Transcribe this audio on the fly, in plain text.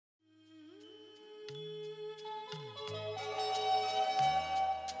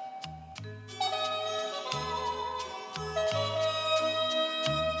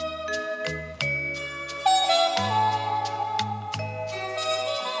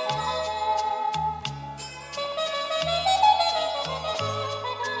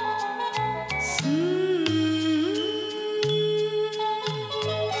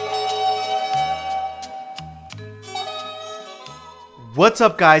What's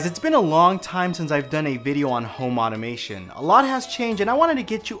up guys, it's been a long time since I've done a video on home automation. A lot has changed and I wanted to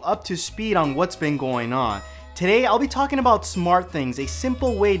get you up to speed on what's been going on. Today I'll be talking about Smartthings, a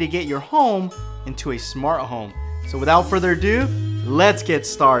simple way to get your home into a smart home. So without further ado, let's get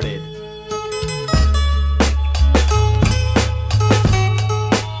started.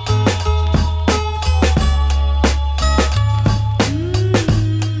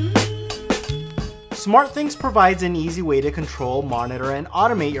 Smartthings provides an easy way to control, monitor, and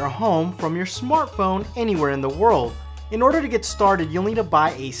automate your home from your smartphone anywhere in the world. In order to get started, you'll need to buy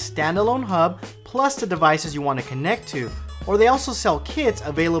a standalone hub plus the devices you want to connect to, or they also sell kits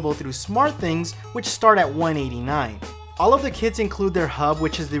available through Smartthings which start at $189. All of the kits include their hub,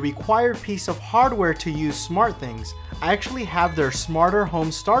 which is the required piece of hardware to use Smartthings. I actually have their Smarter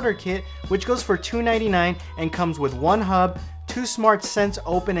Home Starter Kit, which goes for $299 and comes with one hub, 2 SmartSense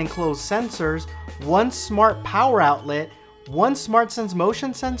open and close sensors, 1 smart power outlet, 1 SmartSense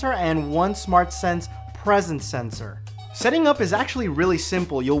motion sensor, and 1 SmartSense presence sensor. Setting up is actually really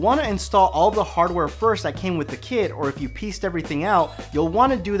simple. You'll want to install all the hardware first that came with the kit, or if you pieced everything out, you'll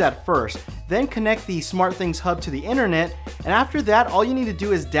want to do that first. Then connect the Smartthings hub to the internet, and after that, all you need to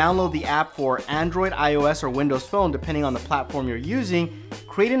do is download the app for Android, iOS, or Windows Phone, depending on the platform you're using,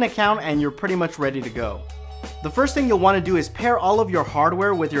 create an account, and you're pretty much ready to go. The first thing you'll want to do is pair all of your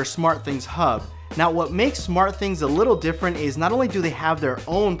hardware with your Smartthings hub. Now what makes Smartthings a little different is not only do they have their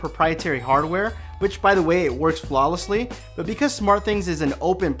own proprietary hardware, which by the way it works flawlessly, but because Smartthings is an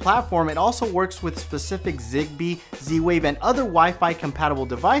open platform, it also works with specific Zigbee, Z-Wave, and other Wi-Fi compatible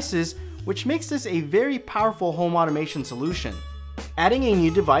devices, which makes this a very powerful home automation solution. Adding a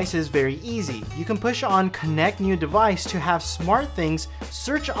new device is very easy. You can push on Connect New Device to have Smartthings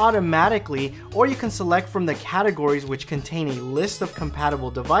search automatically, or you can select from the categories which contain a list of compatible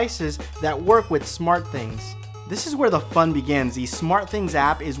devices that work with Smartthings. This is where the fun begins. The Smartthings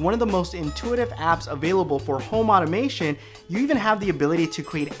app is one of the most intuitive apps available for home automation. You even have the ability to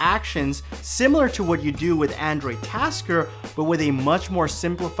create actions similar to what you do with Android Tasker, but with a much more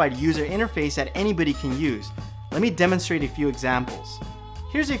simplified user interface that anybody can use. Let me demonstrate a few examples.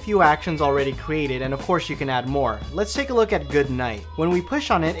 Here's a few actions already created, and of course you can add more. Let's take a look at Good Night. When we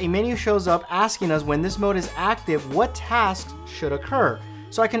push on it, a menu shows up asking us when this mode is active, what tasks should occur.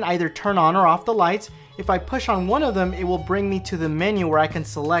 So I can either turn on or off the lights. If I push on one of them, it will bring me to the menu where I can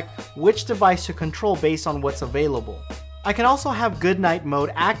select which device to control based on what's available. I can also have Good Night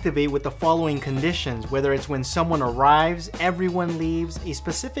mode activate with the following conditions, whether it's when someone arrives, everyone leaves, a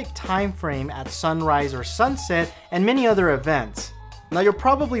specific time frame at sunrise or sunset, and many other events. Now you're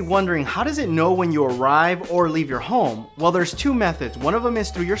probably wondering, how does it know when you arrive or leave your home? Well, there's two methods. One of them is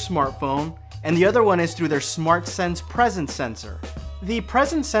through your smartphone, and the other one is through their SmartSense presence sensor. The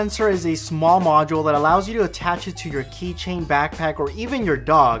presence sensor is a small module that allows you to attach it to your keychain, backpack, or even your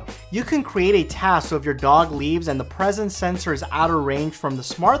dog. You can create a task, so if your dog leaves and the presence sensor is out of range from the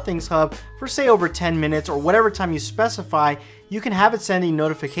Smartthings hub for say over 10 minutes or whatever time you specify, you can have it send a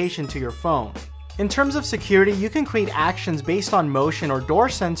notification to your phone. In terms of security, you can create actions based on motion or door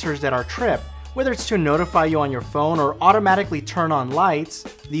sensors that are tripped. Whether it's to notify you on your phone or automatically turn on lights,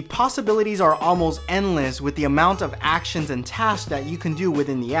 the possibilities are almost endless with the amount of actions and tasks that you can do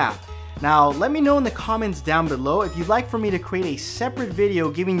within the app. Now, let me know in the comments down below if you'd like for me to create a separate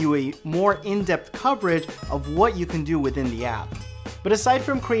video giving you a more in-depth coverage of what you can do within the app. But aside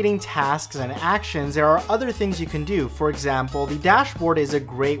from creating tasks and actions, there are other things you can do. For example, the dashboard is a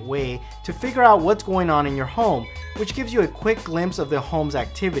great way to figure out what's going on in your home, which gives you a quick glimpse of the home's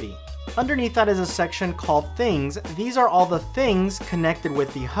activity. Underneath that is a section called Things. These are all the things connected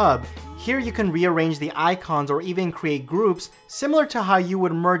with the hub. Here you can rearrange the icons or even create groups similar to how you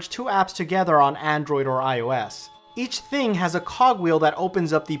would merge two apps together on Android or iOS. Each thing has a cogwheel that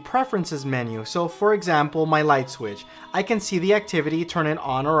opens up the preferences menu. So for example, my light switch. I can see the activity, turn it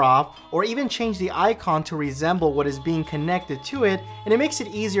on or off, or even change the icon to resemble what is being connected to it, and it makes it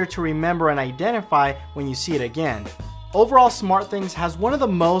easier to remember and identify when you see it again. Overall, Smartthings has one of the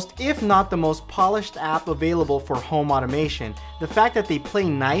most, if not the most polished app available for home automation. The fact that they play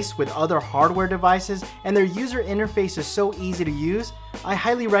nice with other hardware devices and their user interface is so easy to use, I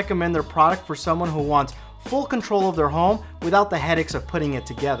highly recommend their product for someone who wants full control of their home without the headaches of putting it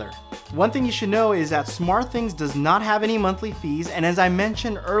together. One thing you should know is that Smartthings does not have any monthly fees, and as I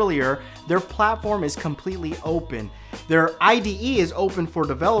mentioned earlier, their platform is completely open. Their IDE is open for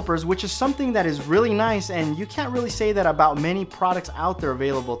developers, which is something that is really nice, and you can't really say that about many products out there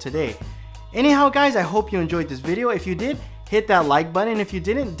available today. Anyhow guys, I hope you enjoyed this video. If you did, hit that like button, and if you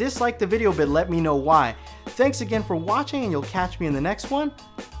didn't, dislike the video, but let me know why. Thanks again for watching, and you'll catch me in the next one.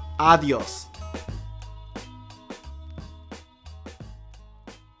 Adios.